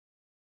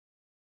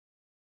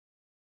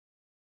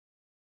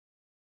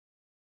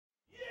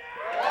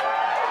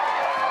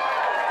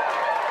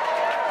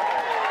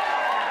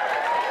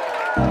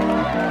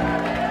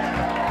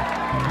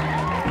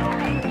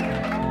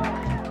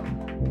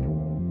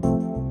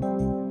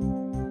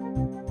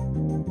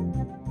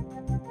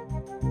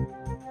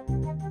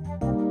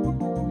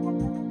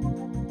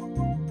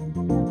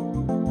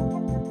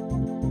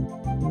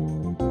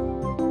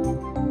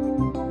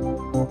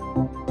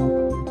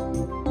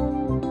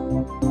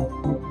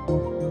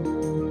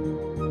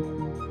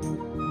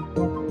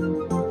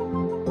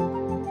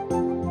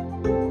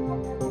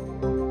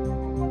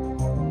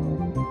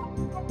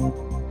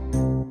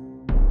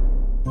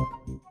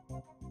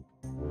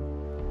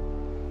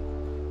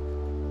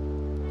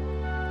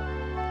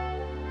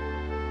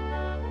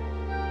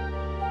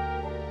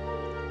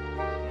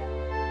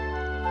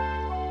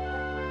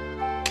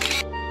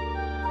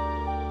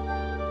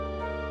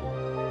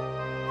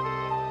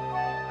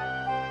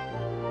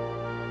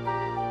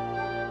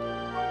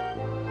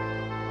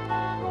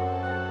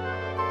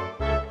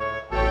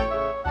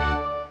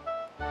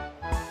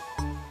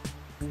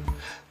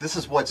This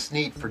is What's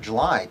Neat for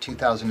July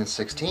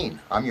 2016.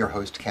 I'm your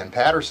host, Ken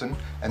Patterson,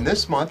 and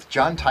this month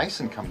John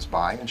Tyson comes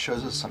by and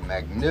shows us some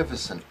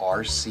magnificent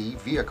RC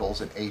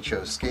vehicles at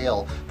HO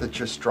scale that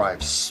just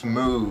drive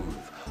smooth.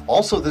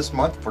 Also this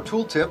month for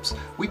tool tips,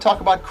 we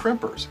talk about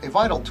crimpers, a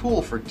vital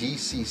tool for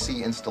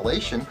DCC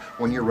installation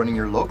when you're running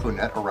your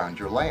LocoNet around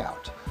your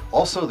layout.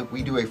 Also, that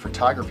we do a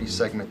photography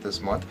segment this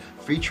month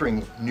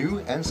featuring new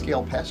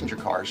N-scale passenger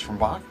cars from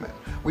Bachmann.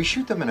 We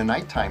shoot them in a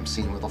nighttime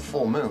scene with a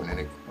full moon, and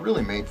it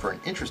really made for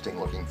an interesting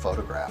looking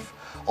photograph.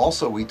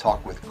 Also, we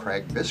talk with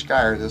Craig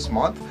Bishkire this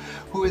month,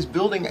 who is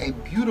building a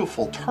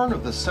beautiful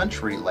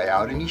turn-of-the-century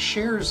layout, and he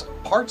shares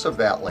parts of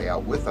that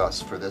layout with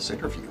us for this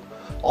interview.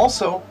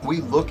 Also, we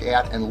look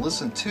at and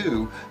listen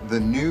to the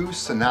new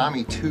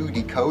Tsunami 2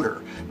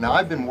 decoder. Now,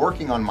 I've been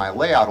working on my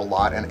layout a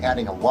lot and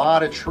adding a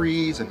lot of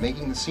trees and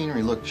making the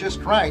scenery look just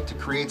right to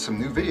create some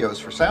new videos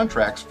for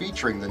soundtracks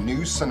featuring the new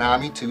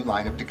Tsunami 2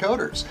 line of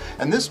decoders.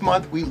 And this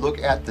month, we look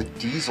at the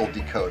diesel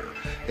decoder.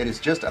 It is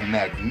just a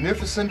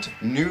magnificent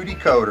new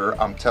decoder.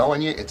 I'm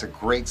telling you, it's a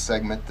great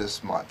segment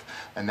this month.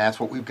 And that's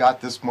what we've got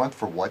this month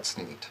for What's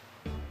Neat.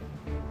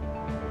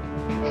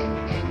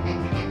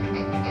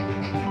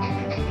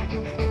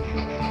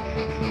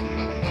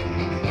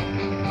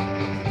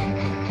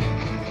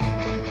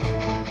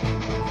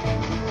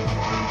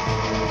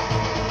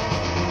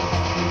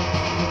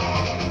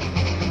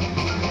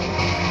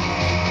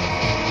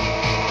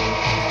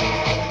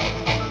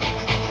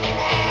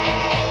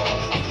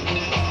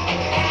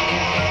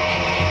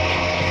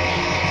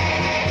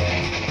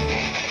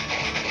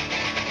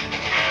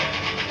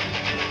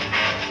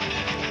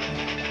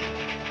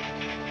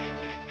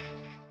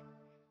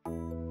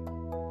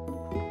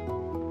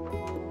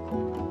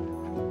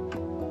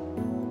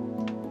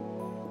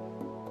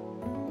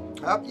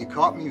 You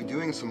caught me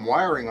doing some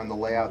wiring on the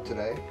layout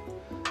today.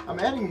 I'm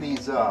adding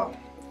these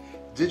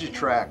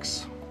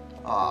Digitrax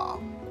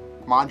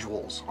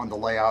modules on the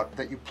layout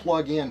that you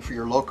plug in for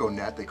your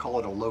LocoNet. They call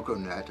it a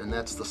LocoNet, and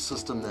that's the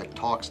system that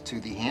talks to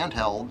the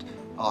handheld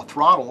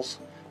throttles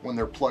when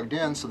they're plugged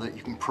in so that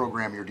you can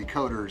program your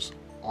decoders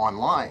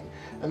online.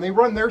 And they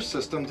run their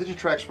system,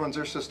 Digitrax runs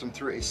their system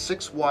through a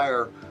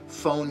 6-wire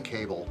phone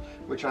cable,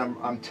 which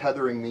I'm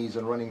tethering these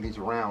and running these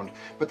around.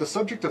 But the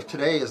subject of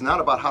today is not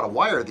about how to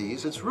wire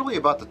these, it's really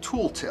about the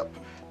tool tip.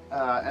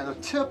 And the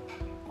tip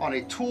on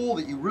a tool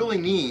that you really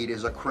need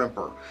is a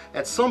crimper.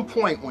 At some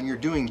point when you're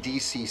doing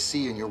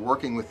DCC and you're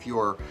working with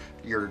your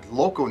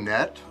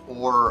LocoNet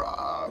or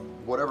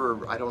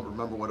whatever, I don't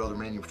remember what other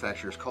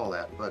manufacturers call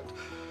that, but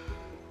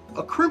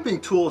a crimping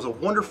tool is a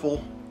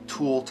wonderful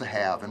tool to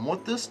have, and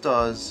what this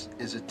does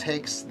is it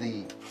takes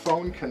the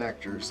phone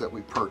connectors that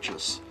we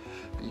purchase.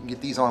 You can get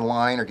these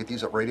online or get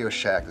these at Radio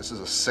Shack. This is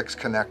a 6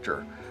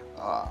 connector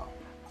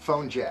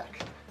phone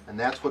jack, and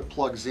that's what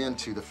plugs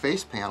into the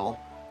face panel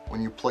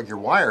when you plug your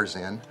wires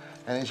in.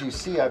 And as you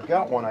see, I've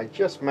got one I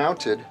just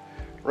mounted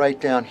right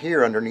down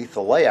here underneath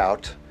the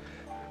layout,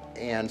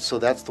 and so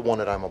that's the one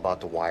that I'm about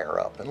to wire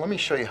up. And let me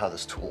show you how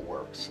this tool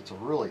works. It's a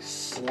really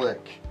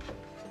slick,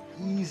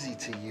 easy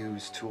to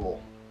use tool.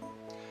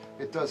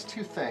 It does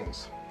 2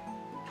 things.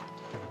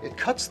 It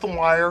cuts the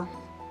wire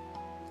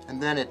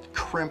and then it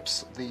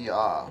crimps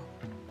the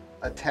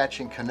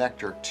attaching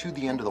connector to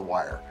the end of the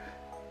wire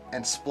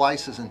and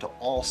splices into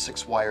all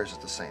 6 wires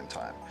at the same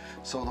time.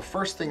 So the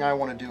first thing I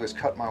want to do is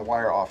cut my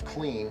wire off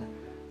clean,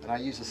 and I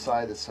use a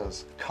side that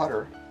says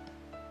cutter.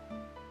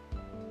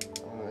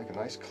 I'm going to make a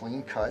nice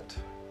clean cut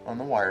on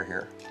the wire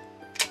here,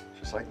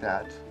 just like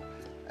that.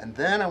 And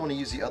then I want to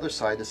use the other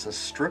side that says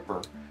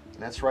stripper.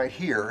 And that's right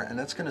here, and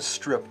that's going to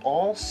strip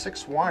all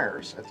 6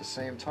 wires at the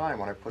same time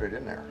when I put it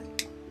in there.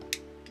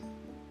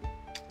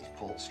 Just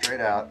pull it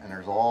straight out, and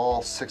there's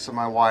all 6 of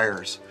my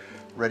wires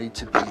ready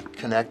to be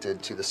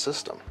connected to the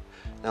system.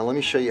 Now let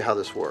me show you how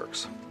this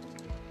works.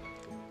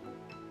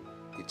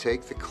 You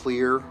take the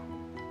clear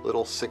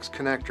little 6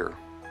 connector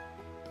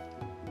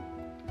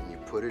and you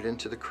put it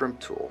into the crimp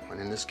tool, and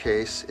in this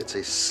case it's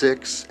a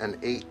 6 and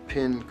 8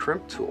 pin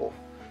crimp tool.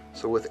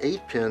 So with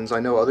 8 pins,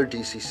 I know other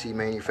DCC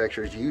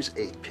manufacturers use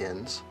 8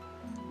 pins.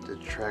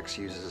 Digitrax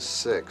uses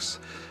 6.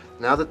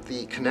 Now that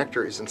the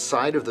connector is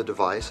inside of the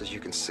device, as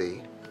you can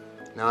see,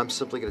 now I'm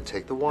simply going to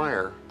take the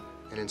wire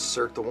and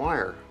insert the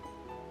wire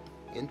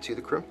into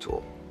the crimp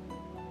tool.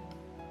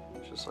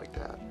 Just like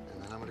that.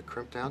 And then I'm going to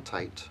crimp down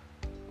tight,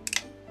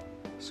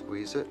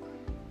 squeeze it,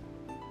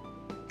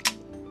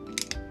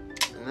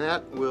 and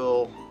that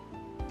will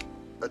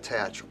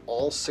attach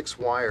all 6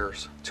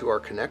 wires to our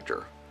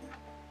connector,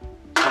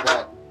 so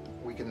that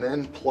we can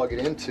then plug it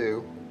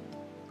into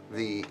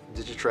the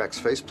Digitrax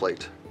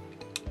faceplate.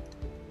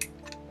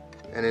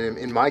 And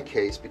in my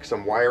case, because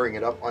I'm wiring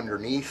it up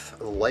underneath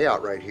the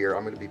layout right here,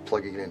 I'm going to be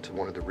plugging it into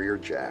one of the rear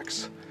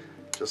jacks,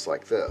 just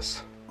like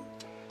this.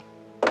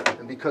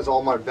 And because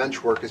all my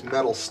bench work is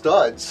metal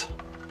studs,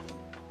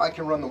 I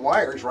can run the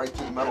wires right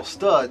through the metal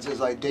studs as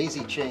I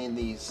daisy chain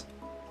these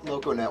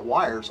LocoNet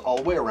wires all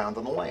the way around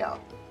on the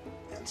layout.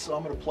 And so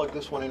I'm going to plug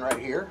this one in right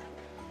here.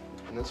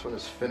 And this one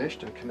is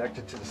finished and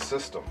connected to the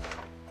system.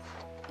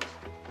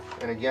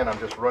 And again, I'm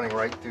just running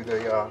right through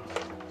the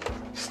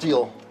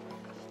steel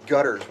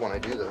gutters when I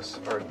do this,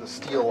 or the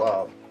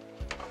steel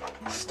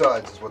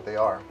studs is what they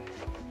are.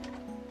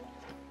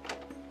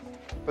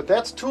 But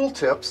that's tool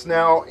tips.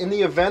 Now, in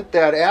the event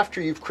that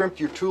after you've crimped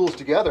your tools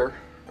together,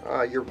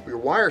 your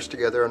wires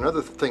together,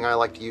 another thing I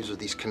like to use are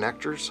these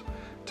connectors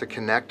to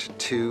connect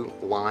two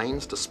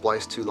lines, to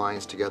splice two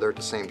lines together at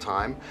the same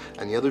time.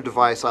 And the other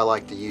device I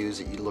like to use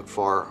that you look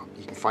for,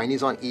 you can find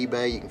these on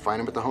eBay, you can find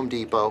them at the Home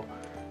Depot,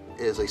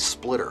 is a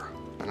splitter.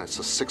 And it's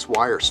a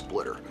 6-wire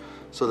splitter.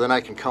 So then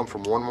I can come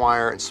from one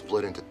wire and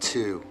split into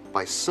two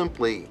by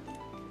simply,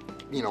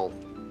 you know,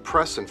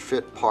 press and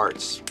fit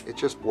parts. It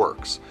just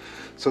works.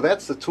 So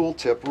that's the tool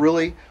tip.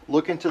 Really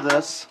look into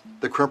this,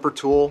 the crimper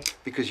tool,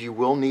 because you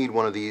will need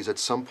one of these at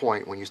some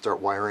point when you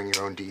start wiring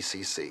your own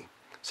DCC.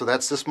 So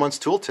that's this month's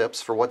tool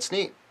tips for What's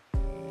Neat.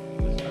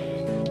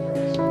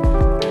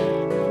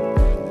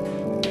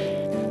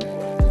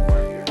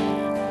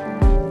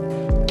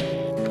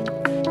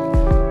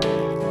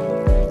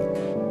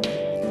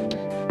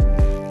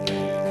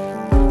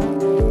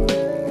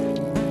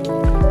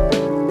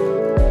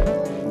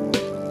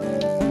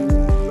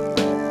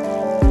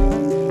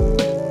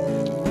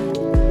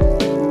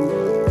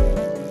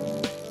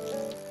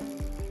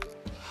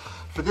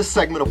 For this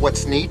segment of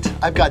What's Neat,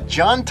 I've got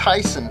John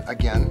Tyson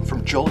again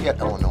from Joliet,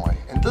 Illinois.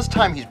 And this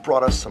time he's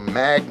brought us some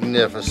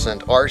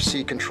magnificent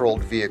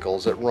RC-controlled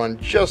vehicles that run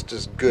just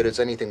as good as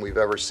anything we've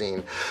ever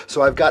seen.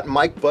 So I've got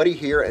Mike Buddy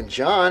here and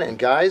John, and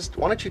guys,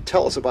 why don't you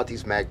tell us about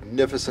these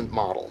magnificent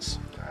models?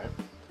 All right.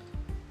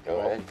 Go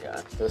ahead,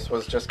 John. This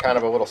was just kind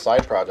of a little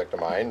side project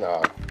of mine.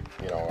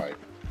 You know,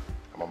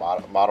 I'm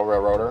a model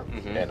railroader,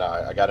 and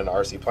I got into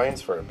RC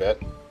planes for a bit,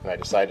 and I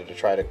decided to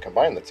try to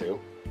combine the two.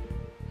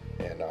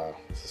 And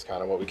this is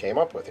kind of what we came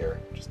up with here.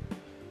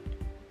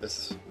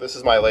 This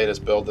is my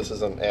latest build. This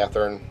is an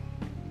Athearn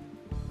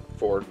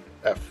Ford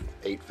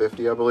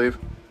F850, I believe.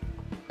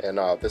 And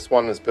this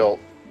one is built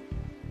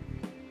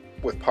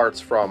with parts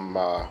from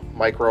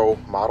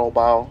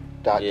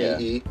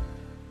micromodelbau.de.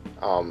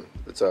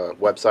 It's a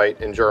website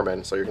in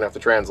German, so you're gonna have to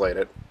translate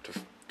it to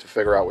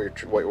figure out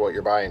what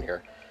you're buying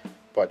here.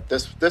 But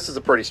this is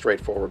a pretty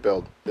straightforward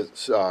build.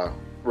 It's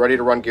ready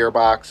to run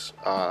gearbox.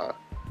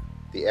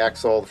 The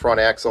axle, the front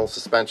axle,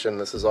 suspension,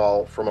 this is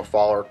all from a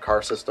Faller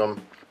car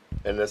system,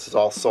 and this is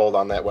all sold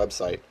on that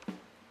website.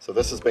 So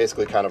this is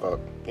basically kind of a,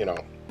 you know,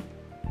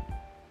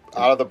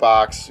 out of the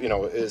box, you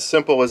know, as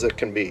simple as it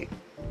can be.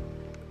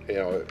 You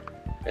know.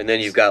 And then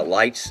you've got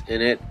lights in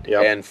it,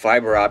 and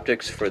fiber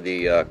optics for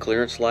the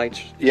clearance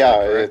lights.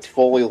 Yeah, it's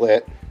fully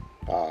lit.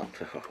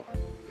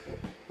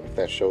 If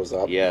that shows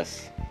up.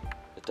 Yes,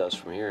 it does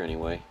from here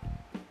anyway.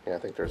 Yeah, I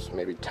think there's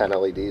maybe 10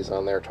 LEDs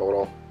on there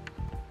total.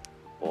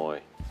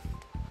 Boy.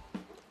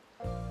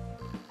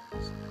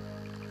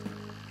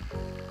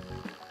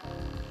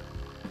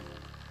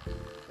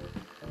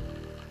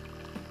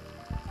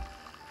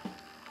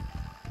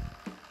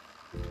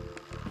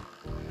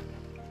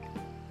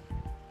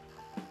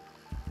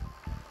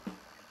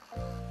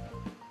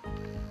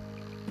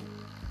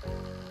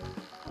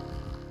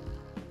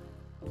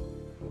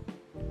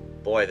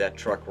 Boy, that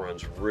truck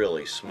runs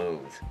really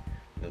smooth.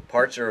 The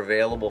parts are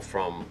available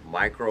from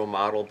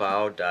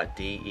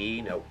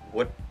micromodelbau.de. Now,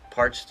 what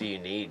parts do you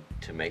need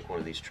to make one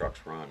of these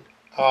trucks run?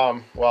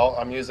 Well,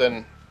 I'm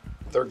using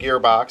their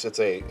gearbox. It's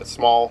a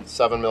small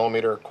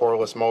 7mm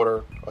coreless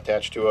motor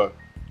attached to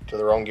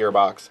their own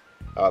gearbox.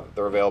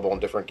 They're available in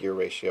different gear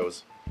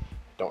ratios.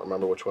 Don't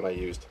remember which one I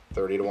used,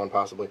 30-to-1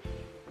 possibly.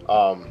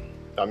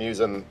 I'm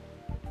using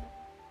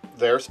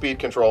their speed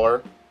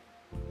controller,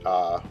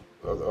 a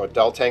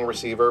Deltang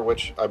receiver,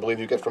 which I believe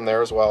you get from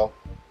there as well,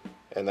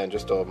 and then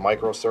just a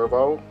micro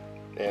servo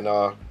and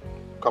a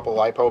couple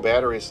LiPo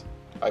batteries.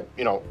 I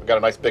got a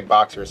nice big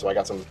box here, so I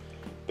got some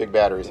big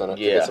batteries in it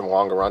to get some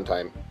longer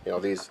runtime. You know,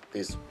 these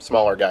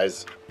smaller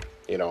guys,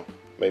 you know,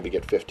 maybe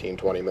get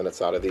 15-20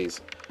 minutes out of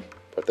these,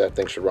 but that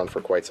thing should run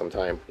for quite some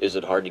time. Is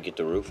it hard to get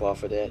the roof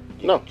off of that?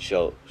 No.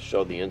 Show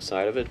the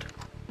inside of it.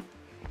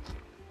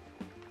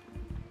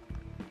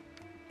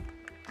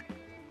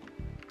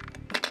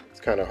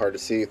 Kind of hard to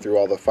see through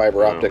all the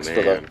fiber optics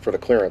for the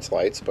clearance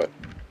lights, but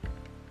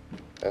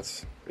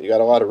you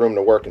got a lot of room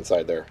to work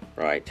inside there.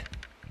 Right.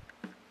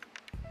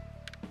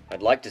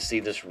 I'd like to see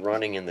this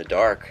running in the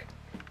dark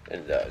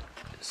and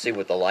see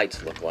what the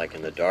lights look like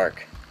in the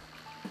dark.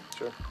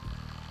 Sure.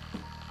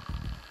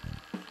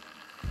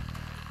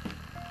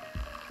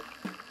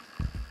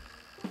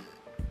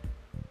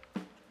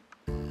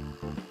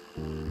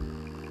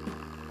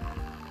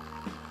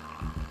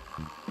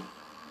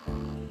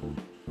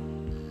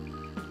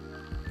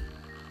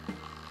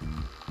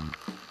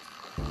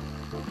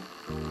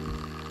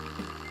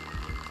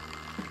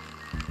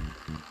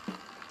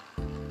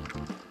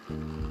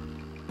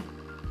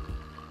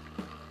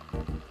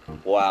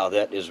 Wow,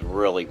 that is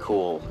really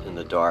cool in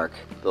the dark.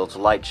 Those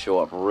lights show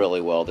up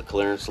really well. The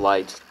clearance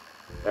lights,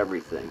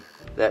 everything.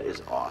 That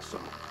is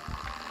awesome.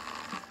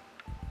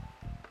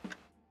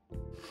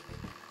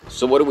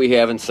 So what do we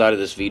have inside of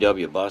this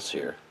VW bus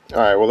here? All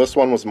right, well, this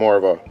one was more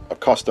of a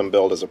custom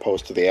build as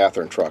opposed to the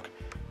Athearn truck.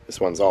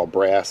 This one's all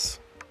brass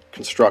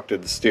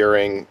constructed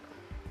steering.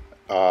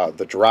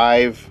 The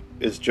drive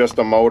is just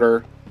a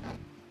motor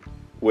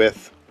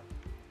with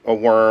a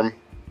worm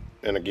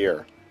and a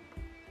gear.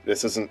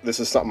 This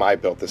is something I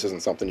built. This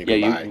isn't something you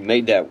can buy. Yeah, you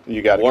made that.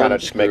 You got to kind of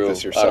just make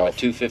this yourself. Out of a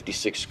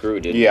 256 screw,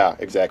 didn't you? Yeah,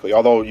 exactly.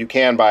 Although you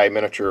can buy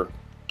miniature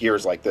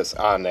gears like this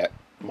on that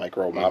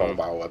Micro Model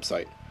Bow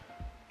website.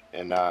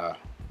 And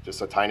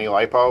just a tiny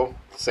LiPo.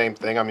 Same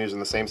thing. I'm using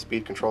the same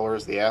speed controller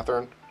as the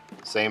Athearn.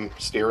 Same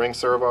steering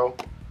servo.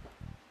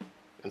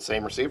 And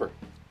same receiver.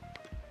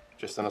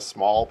 Just in a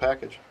small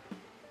package.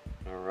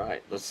 All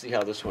right. Let's see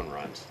how this one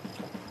runs.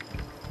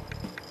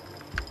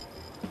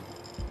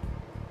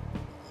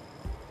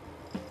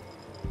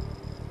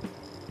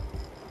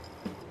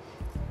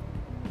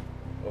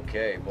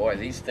 Okay, boy,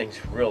 these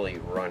things really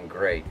run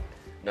great.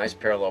 Nice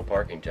parallel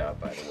parking job,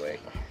 by the way.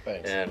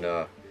 Thanks. And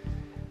the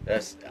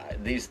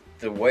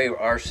way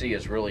RC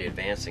is really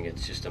advancing,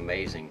 it's just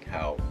amazing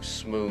how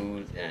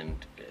smooth,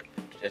 and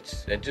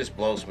it just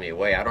blows me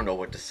away. I don't know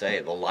what to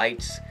say. The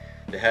lights,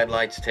 the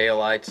headlights, tail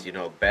lights, you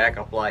know,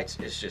 backup lights,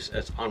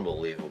 it's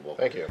unbelievable.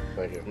 Thank you.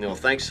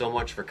 Thanks so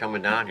much for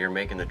coming down here,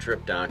 making the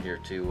trip down here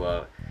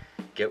to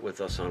get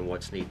with us on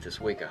What's Neat this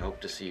week. I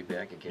hope to see you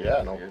back again.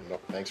 Yeah, no,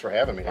 thanks for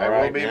having me. All I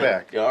right, will be man.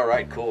 back. All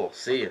right, cool.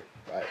 See you.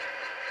 Bye.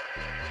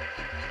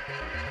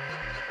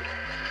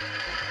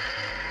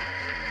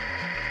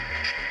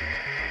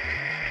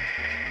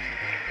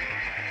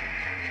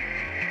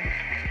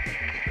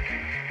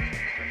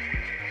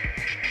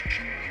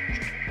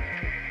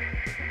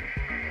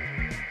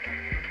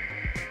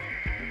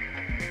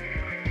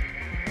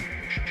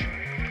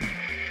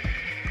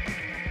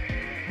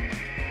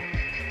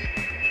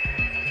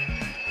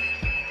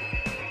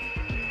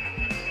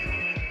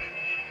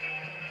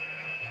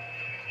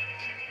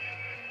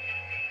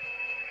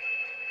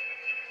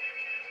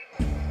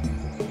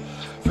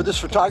 For this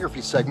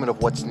photography segment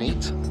of What's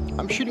Neat,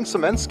 I'm shooting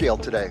some N-scale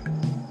today.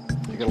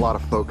 I get a lot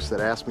of folks that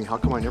ask me how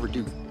come I never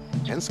do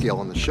N-scale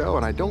on the show,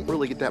 and I don't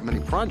really get that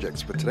many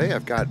projects, but today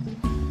I've got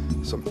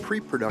some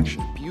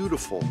pre-production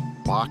beautiful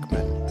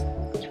Bachmann,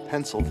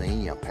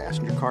 Pennsylvania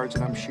passenger cars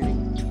that I'm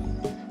shooting.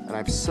 And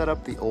I've set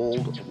up the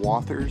old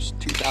Walthers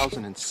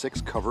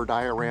 2006 cover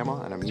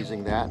diorama, and I'm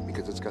using that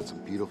because it's got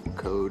some beautiful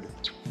Code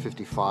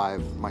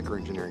 55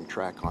 microengineering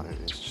track on it.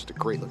 It's just a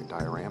great looking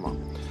diorama.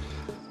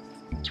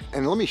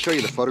 And let me show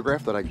you the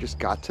photograph that I just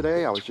got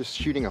today. I was just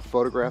shooting a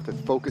photograph that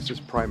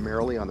focuses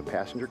primarily on the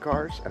passenger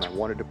cars, and I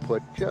wanted to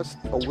put just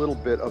a little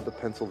bit of the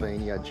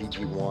Pennsylvania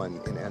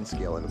GG1 in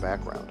N-scale in the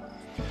background.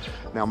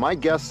 Now my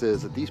guess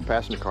is that these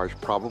passenger cars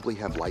probably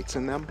have lights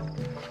in them,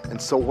 and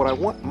so what I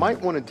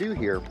might want to do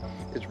here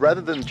is,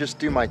 rather than just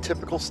do my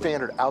typical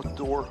standard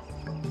outdoor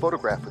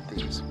photograph with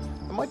these,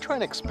 I might try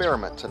an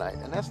experiment tonight,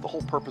 and that's the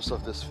whole purpose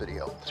of this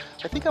video.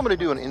 I think I'm going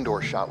to do an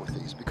indoor shot with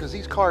these because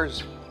these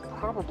cars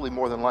probably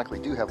more than likely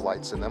do have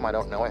lights in them. I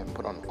don't know, I haven't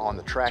put on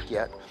the track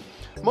yet.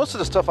 Most of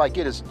the stuff I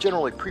get is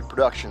generally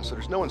pre-production, so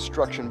there's no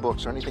instruction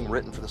books or anything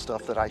written for the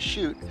stuff that I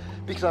shoot,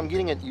 because I'm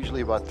getting it usually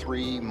about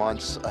 3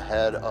 months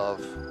ahead of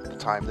the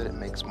time that it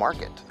makes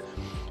market.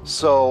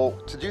 So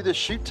to do this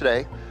shoot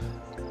today,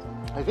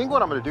 I think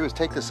what I'm going to do is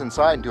take this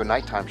inside and do a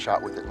nighttime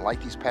shot with it and light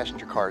these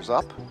passenger cars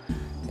up.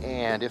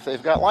 And if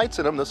they've got lights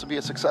in them, this will be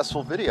a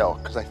successful video,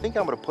 because I think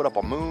I'm going to put up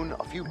a moon,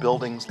 a few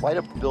buildings, light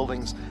up the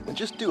buildings, and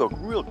just do a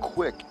real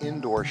quick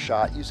indoor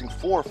shot using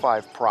 4 or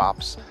 5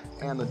 props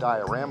and the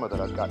diorama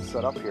that I've got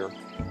set up here.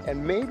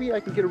 And maybe I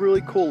can get a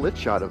really cool lit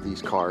shot of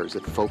these cars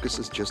that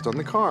focuses just on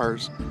the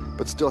cars,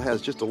 but still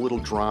has just a little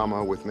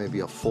drama with maybe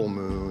a full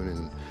moon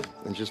and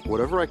just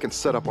whatever I can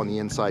set up on the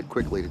inside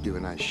quickly to do a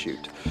nice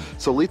shoot.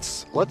 So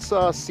let's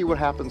see what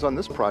happens on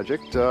this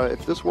project.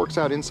 If this works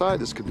out inside,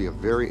 this could be a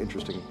very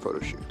interesting photo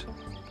shoot.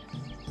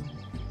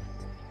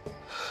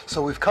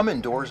 So we've come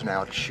indoors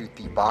now to shoot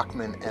the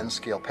Bachmann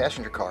N-scale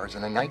passenger cars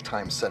in a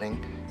nighttime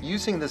setting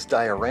using this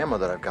diorama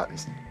that I've gotten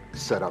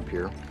set up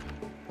here.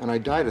 And I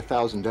died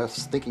 1,000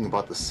 deaths thinking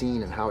about the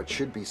scene and how it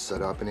should be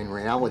set up, and in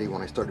reality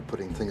when I started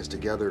putting things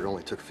together it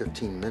only took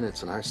 15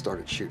 minutes and I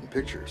started shooting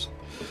pictures.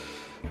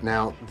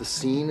 Now the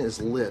scene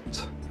is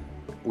lit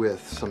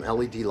with some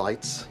LED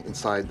lights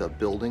inside the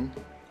building.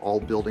 All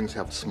buildings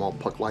have a small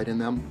puck light in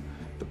them.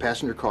 The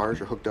passenger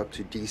cars are hooked up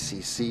to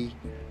DCC.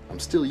 I'm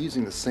still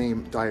using the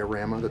same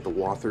diorama that the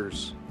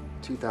Walthers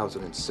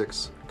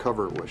 2006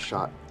 cover was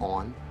shot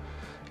on.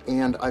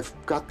 And I've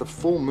got the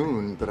full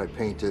moon that I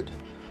painted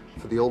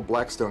for the old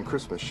Blackstone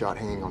Christmas shot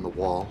hanging on the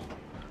wall.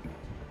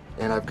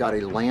 And I've got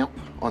a lamp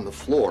on the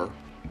floor.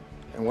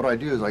 And what I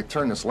do is I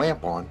turn this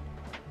lamp on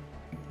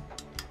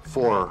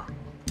for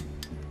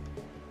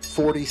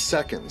 40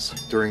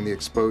 seconds during the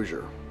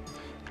exposure.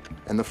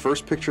 And the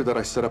first picture that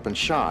I set up and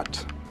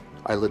shot,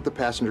 I lit the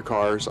passenger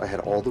cars, I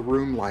had all the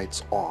room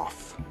lights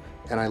off,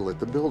 and I lit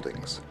the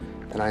buildings.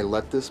 And I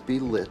let this be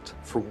lit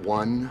for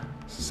one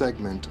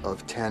segment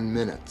of 10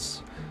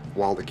 minutes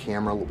while the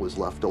camera was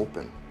left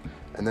open.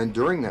 And then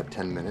during that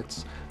 10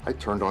 minutes, I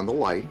turned on the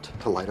light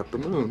to light up the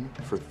moon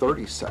for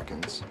 30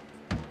 seconds.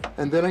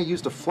 And then I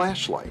used a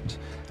flashlight,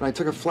 and I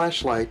took a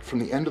flashlight from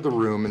the end of the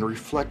room and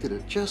reflected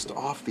it just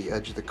off the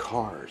edge of the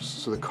cars,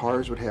 so the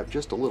cars would have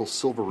just a little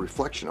silver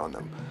reflection on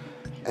them.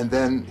 And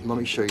then let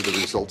me show you the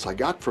results I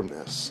got from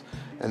this.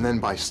 And then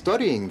by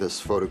studying this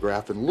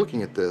photograph and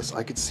looking at this,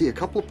 I could see a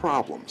couple of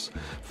problems.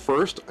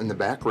 First, in the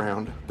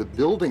background, the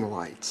building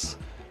lights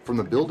from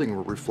the building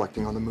were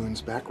reflecting on the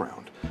moon's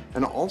background.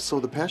 And also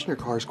the passenger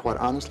cars, quite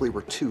honestly,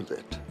 were too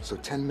lit. So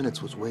 10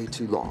 minutes was way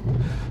too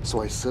long.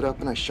 So I set up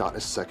and I shot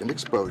a second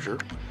exposure,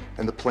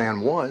 and the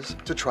plan was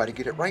to try to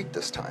get it right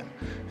this time.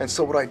 And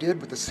so what I did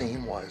with the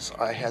scene was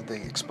I had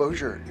the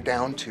exposure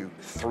down to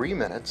 3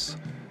 minutes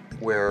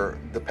where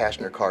the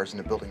passenger cars and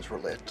the buildings were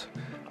lit.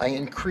 I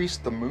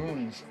increased the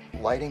moon's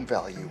lighting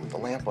value with the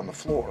lamp on the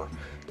floor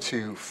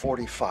to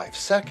 45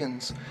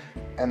 seconds,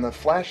 and the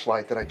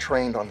flashlight that I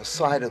trained on the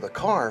side of the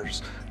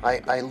cars,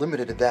 I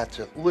limited that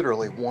to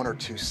literally 1 or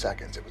 2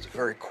 seconds. It was a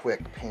very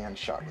quick pan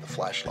shot with a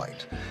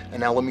flashlight. And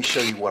now let me show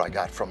you what I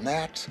got from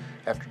that.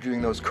 After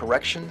doing those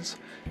corrections,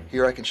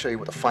 here I can show you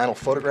what the final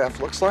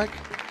photograph looks like.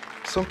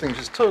 Something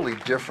just totally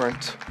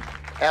different,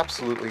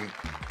 absolutely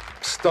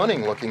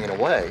stunning looking in a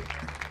way.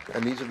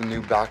 And these are the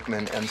new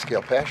Bachmann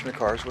N-scale passenger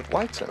cars with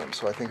lights in them,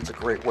 so I think it's a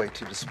great way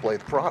to display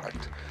the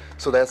product.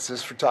 So that's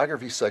this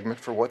photography segment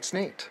for What's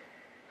Neat.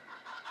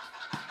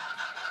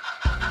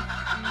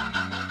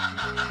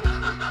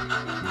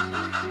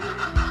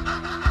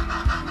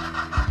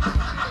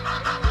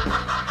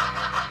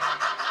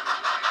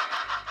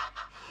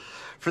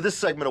 For this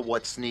segment of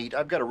What's Neat,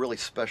 I've got a really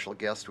special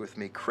guest with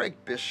me, Craig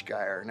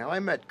Bishkeier. Now,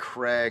 I met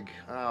Craig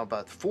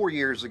about 4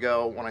 years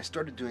ago when I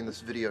started doing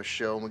this video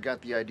show, and we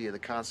got the idea, the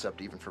concept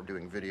even for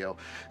doing video.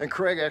 And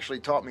Craig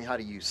actually taught me how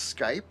to use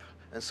Skype,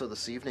 and so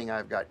this evening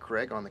I've got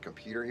Craig on the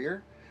computer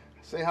here.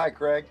 Say hi,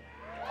 Craig.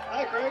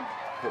 Hi, Craig.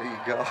 There you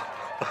go.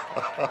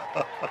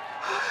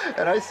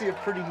 And I see a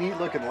pretty neat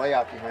looking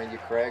layout behind you,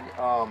 Craig.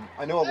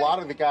 I know a lot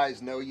of the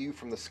guys know you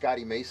from the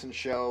Scotty Mason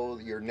show.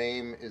 Your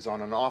name is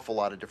on an awful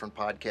lot of different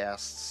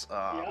podcasts.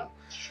 Yeah,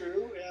 it's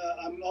true.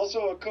 I'm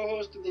also a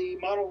co-host of the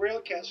Model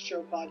Railcast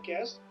Show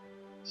podcast.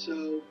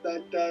 So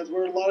that's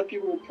where a lot of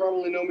people will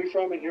probably know me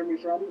from and hear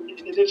me from.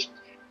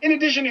 In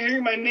addition to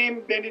hearing my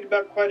name bandied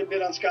about quite a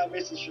bit on Scott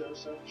Mason's show.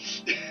 So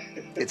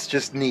it's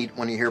just neat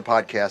when you hear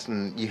podcasts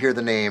and you hear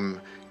the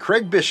name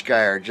Craig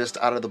Bishkeier just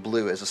out of the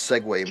blue as a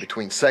segue in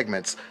between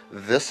segments.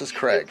 This is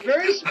Craig. It's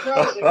very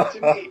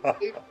surprising to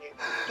me.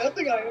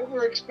 Nothing I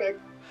ever expect.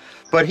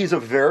 But he's a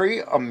very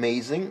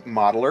amazing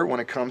modeler when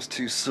it comes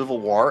to Civil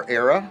War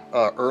era,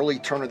 early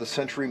turn of the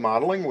century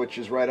modeling, which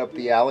is right up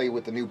the alley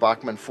with the new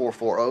Bachmann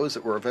 440s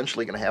that we're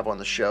eventually going to have on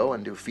the show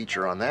and do a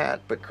feature on that.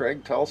 But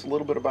Craig, tell us a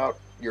little bit about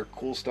your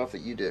cool stuff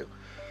that you do.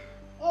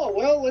 Oh,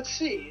 well, let's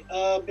see.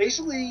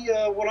 Basically,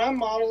 what I'm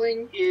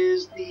modeling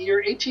is the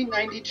year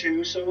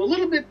 1892, so a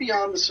little bit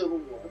beyond the Civil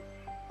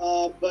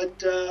War.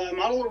 But I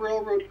model a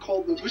railroad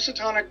called the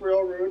Housatonic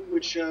Railroad,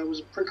 which was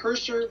a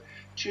precursor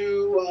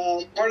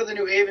to part of the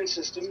New Haven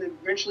system. It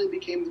eventually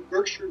became the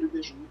Berkshire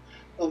division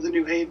of the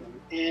New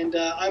Haven. And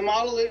I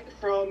model it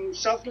from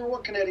South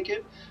Norwalk,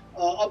 Connecticut,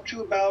 up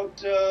to about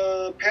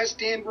past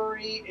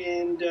Danbury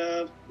and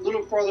a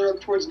little farther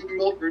up towards New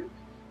Milford.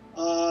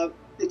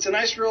 It's a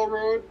nice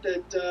railroad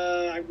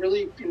that I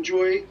really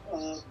enjoy.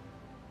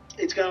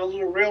 It's got a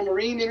little rail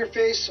marine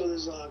interface, so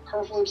there's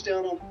car floats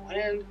down on one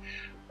end.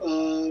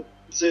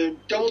 It's a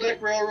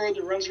double-deck railroad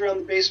that runs around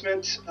the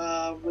basement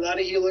without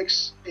a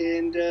helix,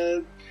 and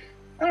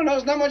I don't know,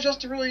 there's not much else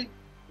to really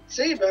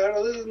say about it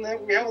other than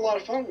that we have a lot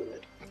of fun with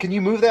it. Can you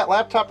move that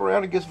laptop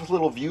around and give us a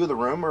little view of the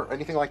room or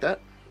anything like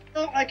that?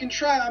 Well, I can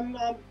try.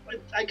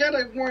 I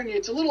gotta warn you,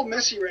 it's a little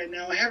messy right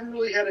now. I haven't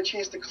really had a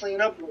chance to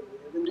clean up lately.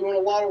 I've been doing a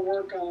lot of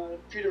work on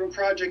a few different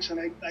projects,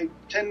 and I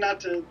tend not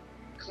to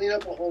clean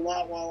up a whole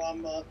lot while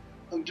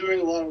I'm doing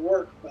a lot of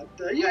work. But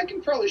yeah, I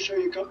can probably show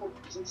you a couple.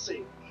 Let's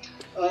see.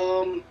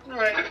 All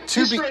right.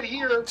 Right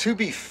here. To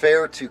be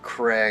fair to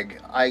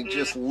Craig, I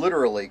just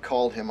literally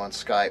called him on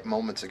Skype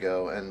moments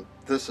ago, and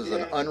this is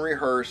an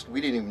unrehearsed. We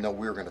didn't even know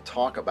we were going to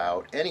talk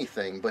about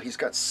anything, but he's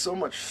got so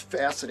much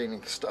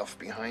fascinating stuff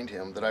behind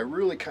him that I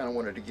really kind of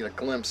wanted to get a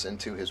glimpse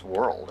into his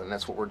world, and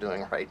that's what we're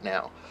doing right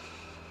now.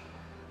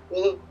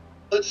 Well,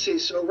 let's see.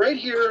 So right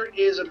here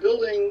is a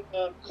building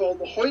called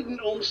the Hoyton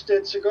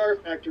Olmsted Cigar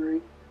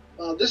Factory.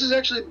 This is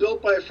actually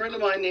built by a friend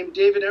of mine named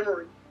David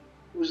Emery,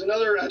 who's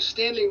another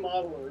outstanding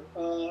modeler.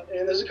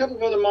 And there's a couple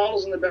of other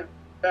models in the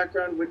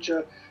background, which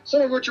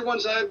some of which are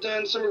ones I've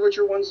done, some of which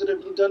are ones that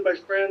have been done by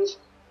friends,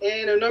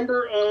 and a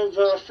number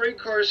of freight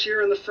cars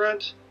here in the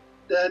front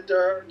that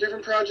are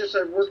different projects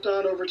I've worked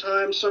on over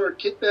time. Some are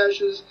kit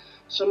bashes,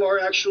 some are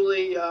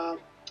actually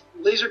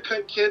laser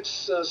cut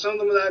kits, some of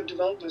them that I've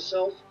developed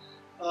myself.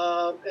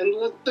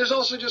 And there's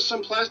also just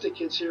some plastic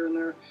kits here and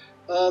there.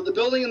 The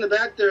building in the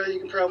back there you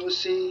can probably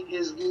see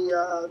is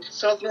the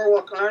South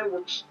Norwalk Iron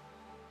Works,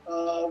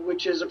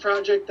 which is a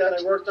project that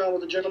I worked on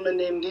with a gentleman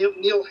named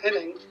Neil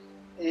Henning,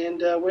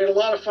 and we had a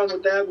lot of fun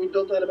with that. We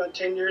built that about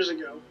 10 years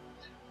ago.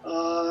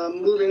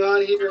 Moving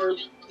on here,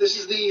 this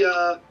is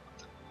the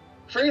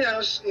freight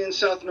house in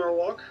South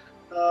Norwalk,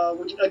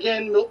 which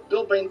again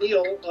built by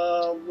Neil,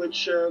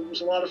 which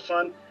was a lot of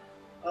fun.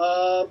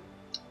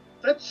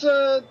 That's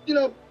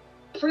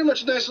pretty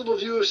much a nice little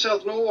view of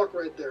South Norwalk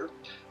right there.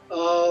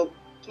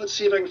 Let's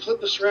see if I can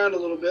flip this around a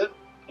little bit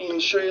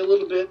and show you a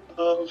little bit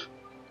of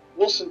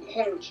Wilson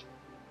Point.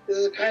 This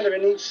is kind of a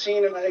neat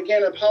scene, and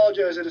again, I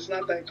apologize that it's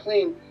not that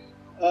clean.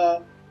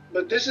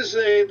 But this is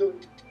the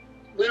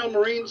Rail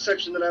Marine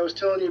section that I was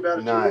telling you about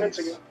a few minutes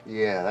ago.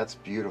 Yeah, that's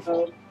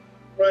beautiful.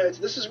 Right.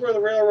 So this is where the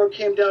railroad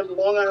came down to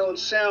Long Island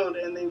Sound,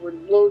 and they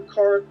would load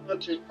cars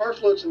onto car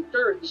floats and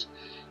ferries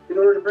in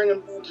order to bring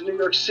them down to New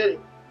York City.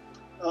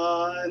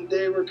 And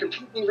they were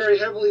competing very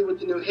heavily with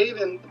the New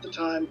Haven at the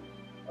time.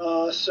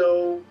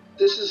 So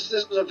this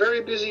was a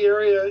very busy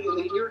area in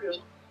the area,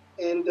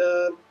 and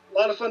a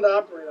lot of fun to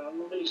operate on.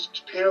 Let me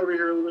just pan over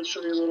here a little bit,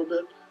 show you a little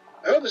bit.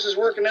 I hope this is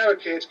working out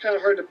okay. It's kind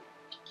of hard to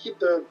keep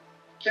the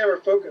camera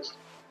focused.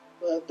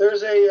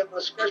 There's a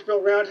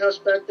scratch-built roundhouse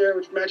back there,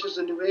 which matches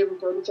the New Haven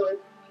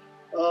prototype.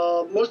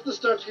 Most of the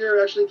stuff here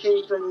actually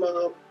came from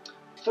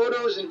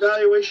photos and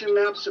valuation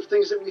maps of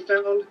things that we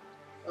found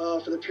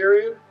for the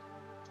period.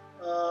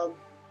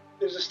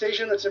 There's a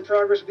station that's in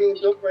progress being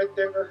built right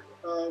there,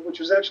 which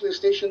was actually a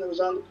station that was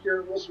on the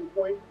pier at Wilson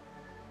Point.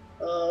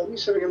 Let me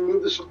see if I can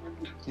move this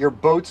around. Your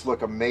boats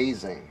look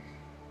amazing.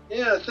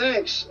 Yeah,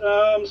 thanks.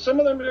 Some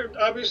of them are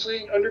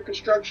obviously under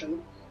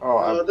construction.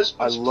 Oh, this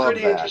I one's love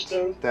pretty that.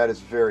 interesting. That is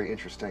very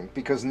interesting,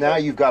 because now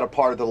you've got a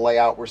part of the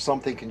layout where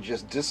something can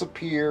just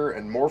disappear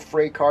and more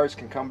freight cars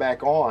can come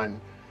back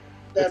on.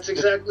 That's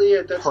exactly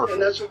it. Perfect.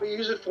 And that's what we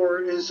use it for,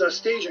 is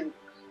staging.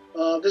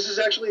 This is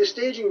actually a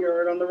staging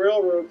yard on the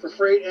railroad for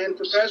freight and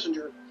for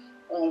passenger.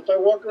 If I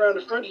walk around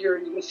the front here,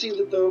 you can see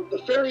that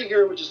the ferry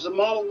here, which is a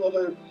model of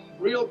a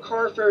real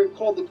car ferry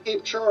called the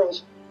Cape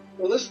Charles.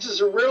 Well, this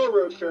is a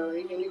railroad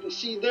ferry, and you can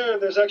see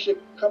there's actually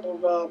a couple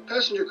of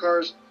passenger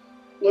cars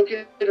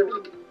located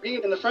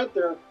in the front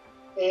there.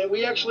 And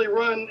we actually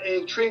run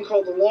a train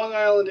called the Long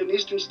Island and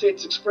Eastern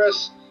States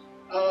Express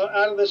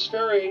out of this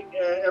ferry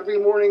every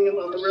morning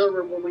on the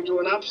railroad when we do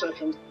an op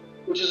session,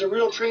 which is a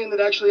real train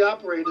that actually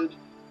operated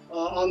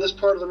on this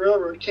part of the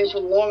railroad. It came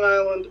from Long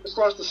Island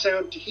across the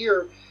Sound to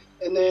here,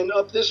 and then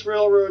up this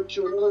railroad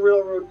to another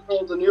railroad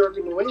called the New York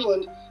and New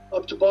England,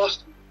 up to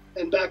Boston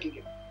and back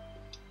again.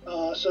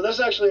 So that's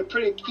actually a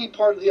pretty key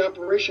part of the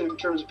operation in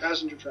terms of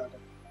passenger traffic.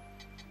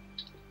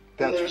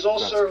 There's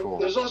also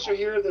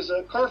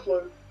a car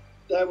float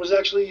that was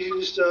actually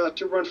used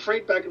to run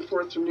freight back and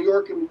forth from New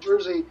York and New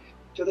Jersey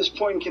to this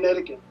point in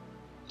Connecticut.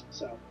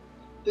 So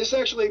this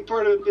actually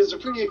part of it is a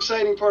pretty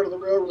exciting part of the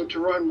railroad to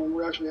run when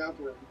we're actually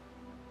operating.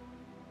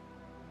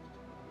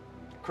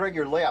 Craig,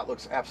 your layout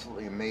looks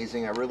absolutely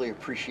amazing. I really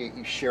appreciate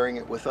you sharing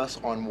it with us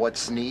on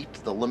What's Neat.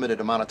 The limited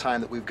amount of time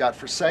that we've got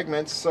for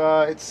segments,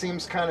 it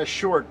seems kind of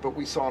short, but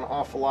we saw an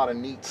awful lot of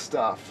neat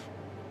stuff.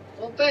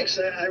 Well, thanks.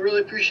 I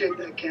really appreciate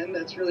that, Ken.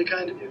 That's really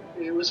kind of you.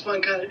 It was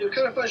fun, kind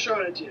of fun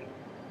showing it to you.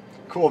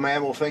 Cool,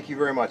 man. Well, thank you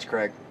very much,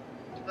 Craig.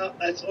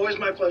 It's always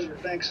my pleasure.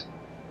 Thanks.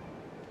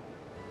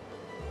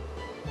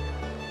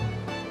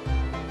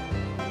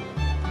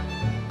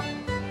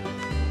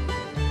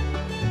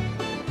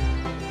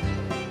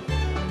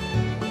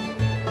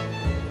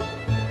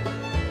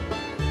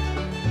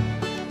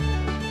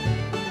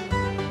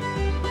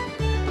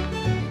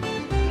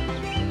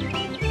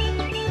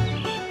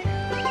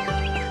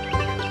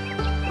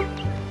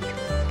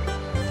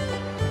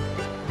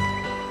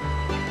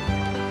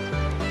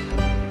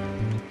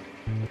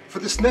 For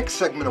this next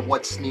segment of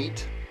What's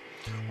Neat,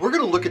 we're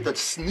going to look at the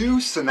new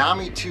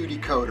Tsunami 2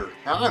 decoder.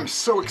 Now, I'm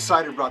so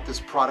excited about this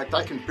product,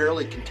 I can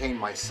barely contain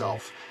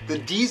myself. The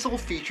diesel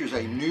features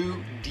a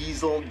new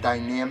diesel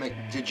dynamic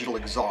digital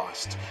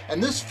exhaust,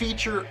 and this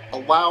feature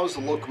allows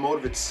the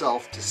locomotive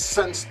itself to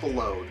sense the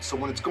load. So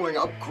when it's going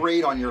up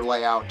grade on your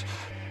layout,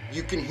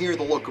 you can hear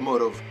the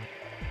locomotive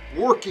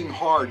working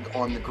hard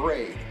on the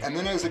grade. And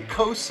then as it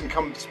coasts and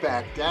comes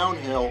back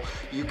downhill,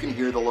 you can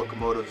hear the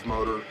locomotive's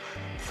motor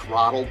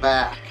throttle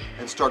back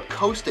and start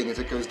coasting as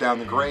it goes down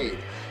the grade.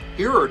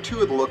 Here are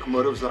two of the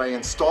locomotives that I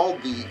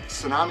installed the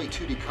Tsunami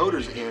 2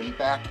 decoders in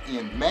back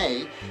in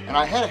May, and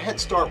I had a head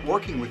start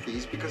working with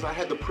these because I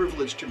had the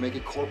privilege to make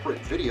a corporate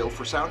video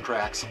for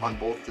soundtracks on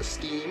both the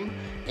steam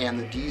and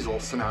the diesel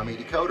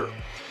Tsunami decoder.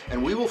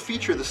 And we will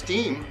feature the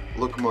steam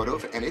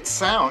locomotive and its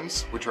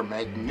sounds, which are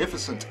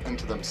magnificent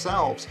unto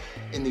themselves,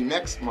 in the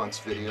next month's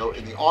video,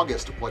 in the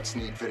August What's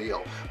Neat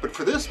video. But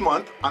for this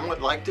month, I would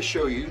like to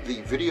show you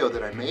the video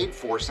that I made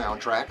for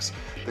soundtracks,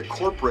 the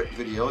corporate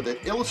video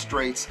that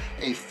illustrates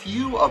a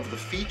few of the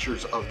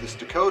features of this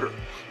decoder.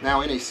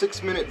 Now, in a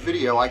 6-minute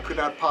video, I could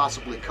not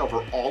possibly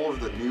cover all of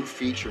the new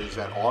features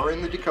that are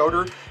in the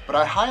decoder, but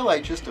I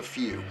highlight just a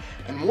few.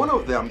 And one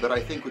of them that I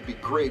think would be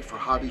great for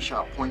hobby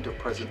shop point of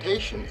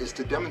presentation is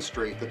to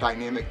demonstrate the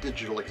dynamic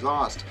digital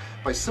exhaust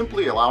by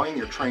simply allowing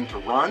your train to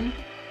run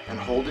and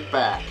hold it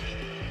back.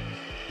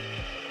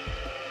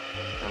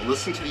 And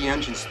listen to the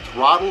engines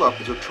throttle up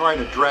as they're trying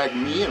to drag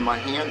me and my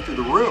hand through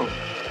the room.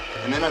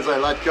 And then as I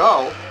let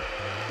go,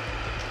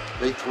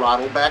 they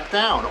throttle back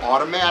down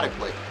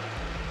automatically.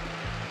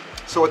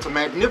 So it's a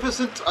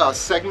magnificent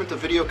segment of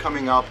video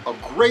coming up, a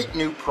great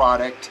new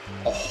product,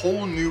 a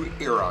whole new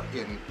era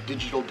in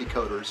digital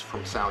decoders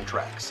from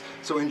Soundtrax.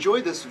 So enjoy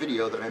this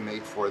video that I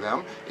made for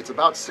them. It's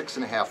about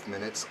 6.5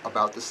 minutes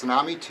about the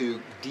Tsunami 2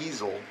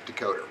 diesel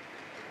decoder.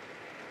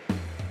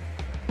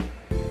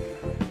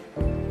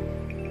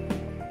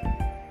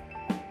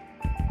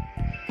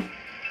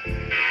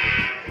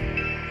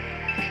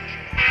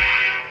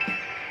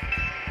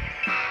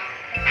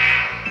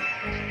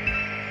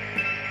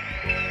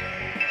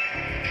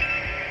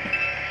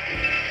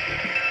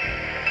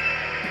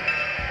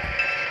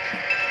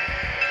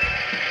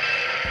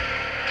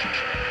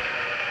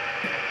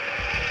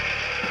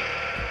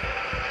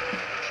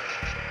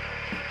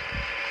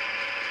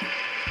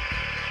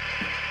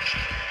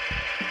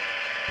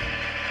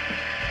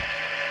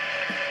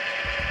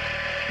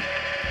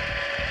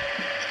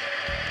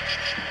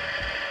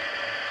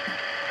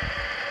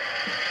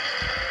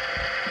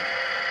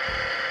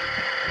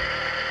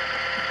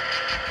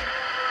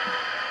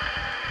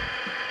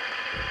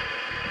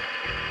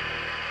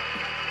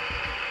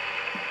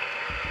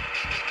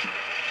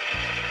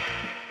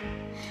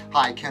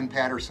 Hi, Ken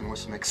Patterson with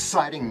some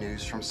exciting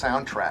news from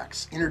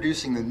Soundtrax,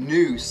 introducing the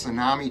new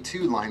Tsunami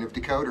 2 line of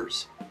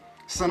decoders.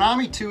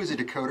 Tsunami 2 is a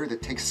decoder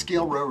that takes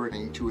scale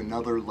railroading to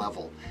another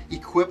level,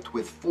 equipped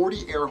with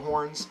 40 air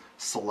horns,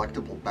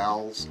 selectable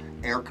bells,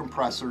 air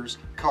compressors,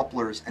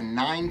 couplers, and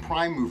 9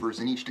 prime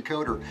movers in each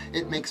decoder.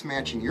 It makes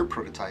matching your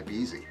prototype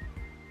easy.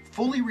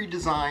 Fully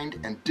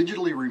redesigned and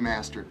digitally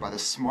remastered by the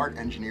smart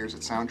engineers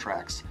at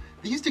Soundtrax,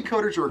 these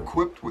decoders are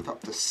equipped with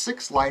up to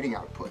 6 lighting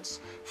outputs,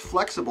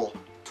 flexible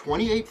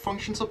 28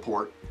 function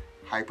support,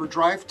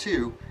 hyperdrive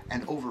 2,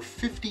 and over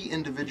 50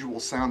 individual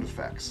sound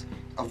effects.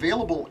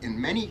 Available in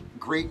many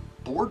great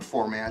board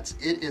formats,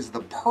 it is the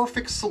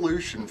perfect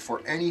solution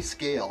for any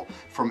scale,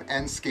 from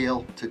N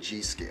scale to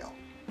G scale.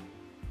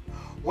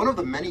 One of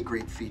the many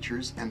great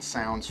features and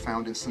sounds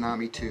found in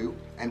Tsunami 2,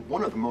 and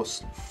one of the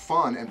most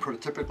fun and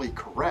prototypically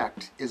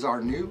correct, is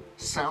our new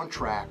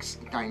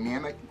Soundtrax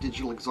dynamic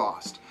digital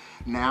exhaust,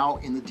 now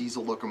in the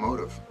diesel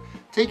locomotive.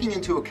 Taking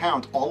into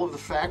account all of the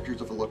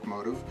factors of the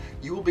locomotive,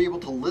 you will be able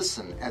to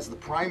listen as the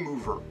prime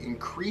mover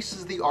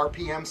increases the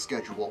RPM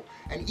schedule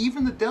and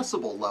even the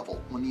decibel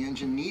level when the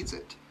engine needs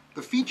it.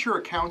 The feature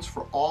accounts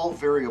for all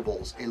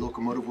variables a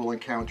locomotive will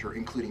encounter,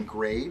 including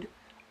grade,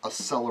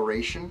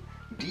 acceleration,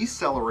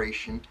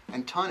 deceleration,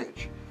 and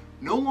tonnage.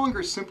 No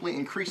longer simply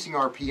increasing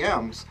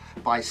RPMs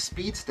by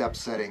speed step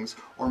settings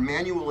or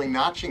manually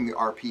notching the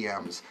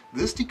RPMs.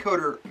 This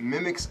decoder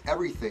mimics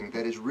everything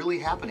that is really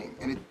happening,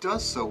 and it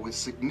does so with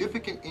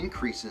significant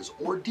increases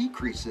or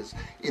decreases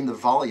in the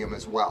volume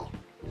as well.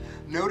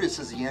 Notice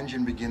as the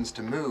engine begins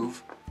to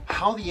move,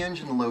 how the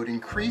engine load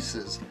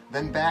increases,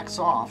 then backs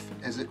off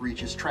as it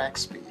reaches track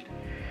speed.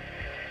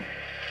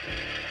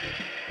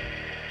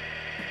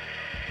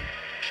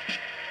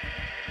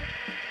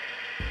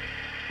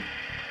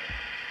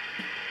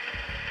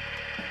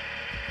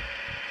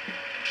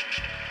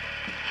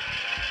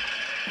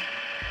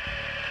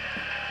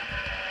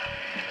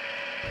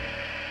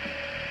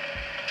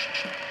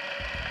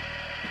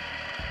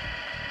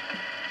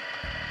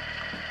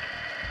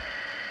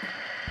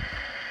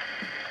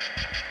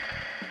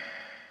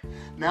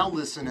 Now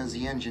listen as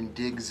the engine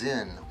digs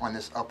in on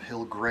this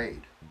uphill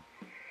grade.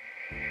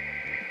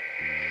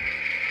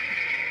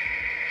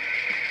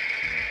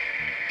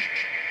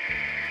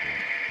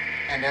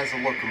 And as the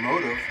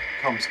locomotive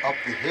comes up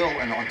the hill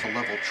and onto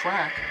level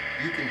track,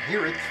 you can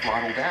hear it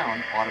throttle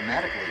down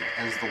automatically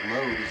as the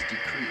load is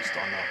decreased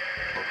on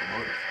the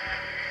locomotive.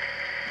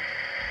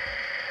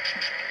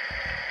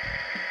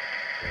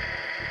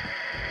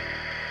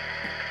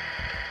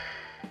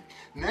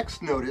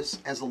 Next, notice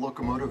as the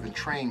locomotive and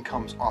train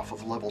comes off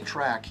of level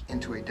track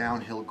into a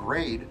downhill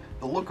grade,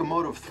 the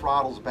locomotive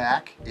throttles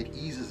back, it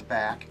eases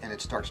back, and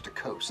it starts to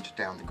coast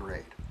down the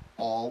grade,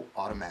 all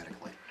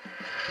automatically.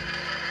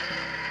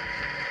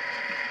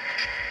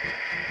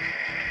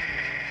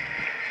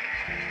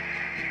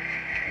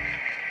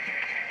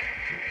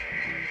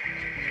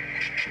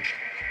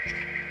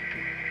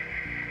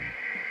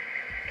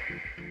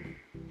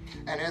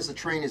 And as the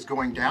train is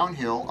going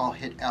downhill, I'll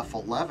hit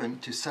F11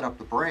 to set up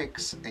the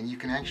brakes, and you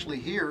can actually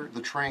hear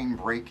the train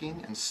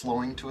braking and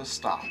slowing to a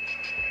stop.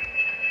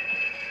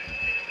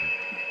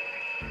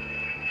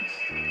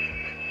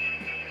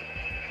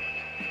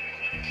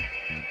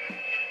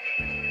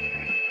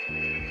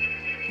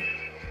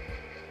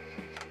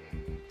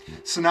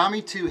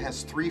 Tsunami 2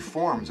 has 3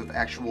 forms of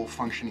actual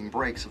functioning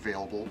brakes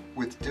available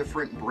with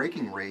different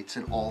braking rates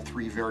in all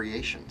 3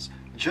 variations.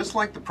 Just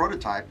like the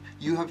prototype,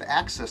 you have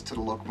access to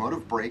the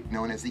locomotive brake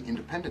known as the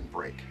independent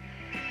brake.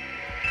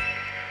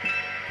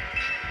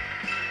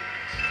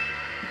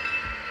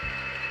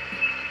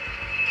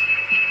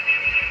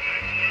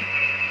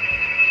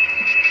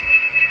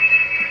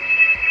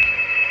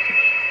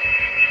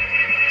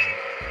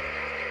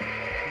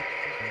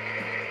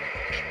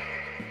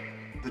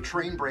 The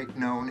train brake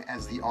known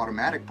as the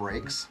automatic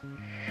brakes,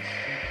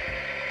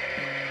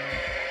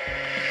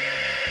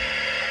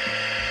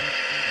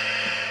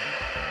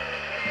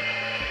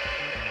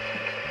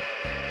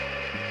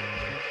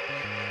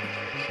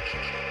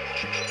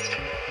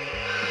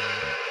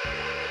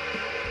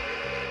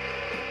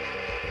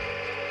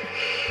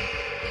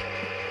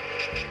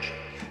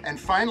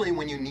 finally,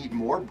 when you need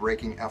more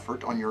braking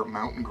effort on your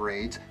mountain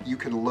grades, you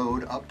can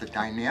load up the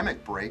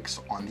dynamic brakes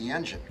on the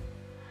engine.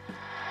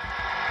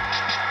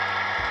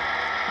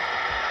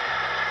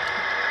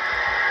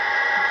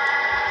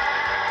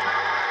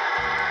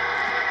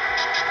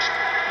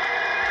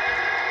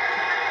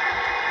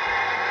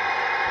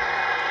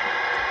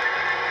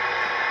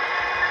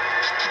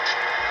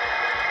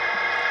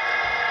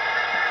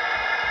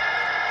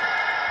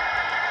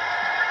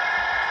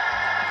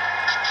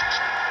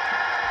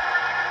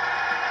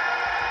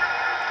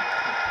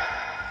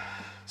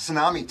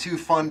 Tsunami 2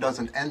 fun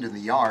doesn't end in the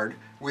yard.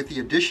 With the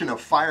addition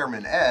of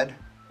Fireman Ed,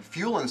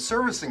 fuel and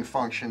servicing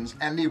functions,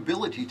 and the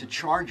ability to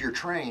charge your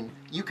train,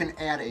 you can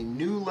add a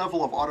new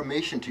level of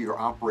automation to your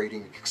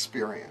operating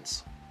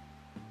experience.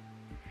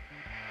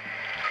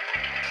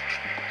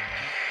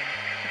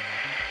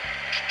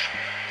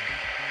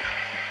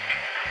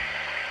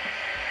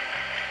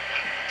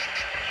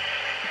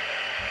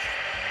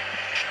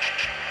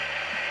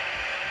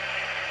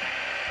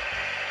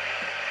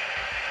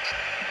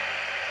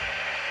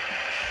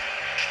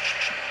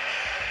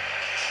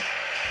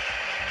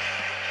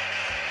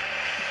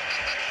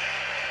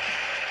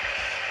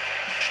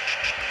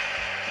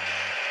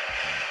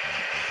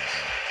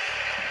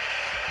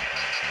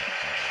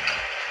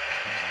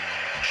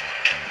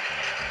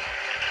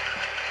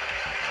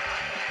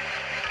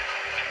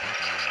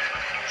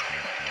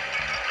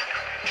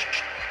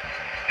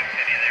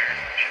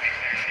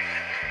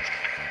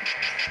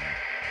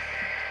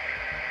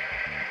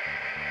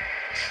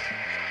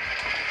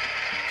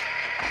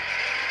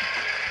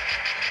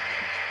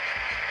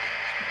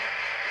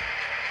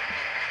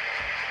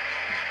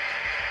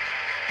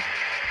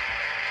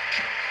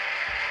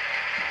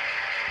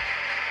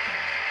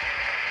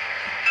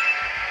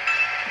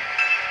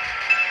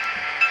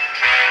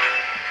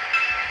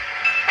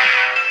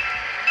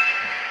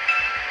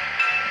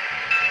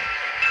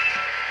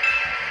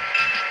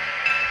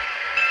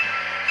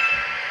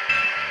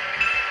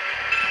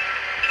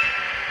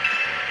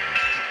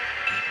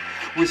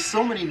 With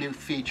so many new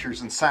features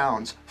and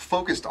sounds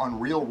focused on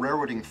real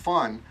railroading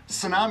fun,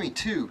 Tsunami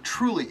 2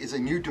 truly is a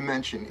new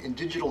dimension in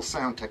digital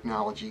sound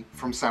technology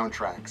from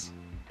Soundtracks.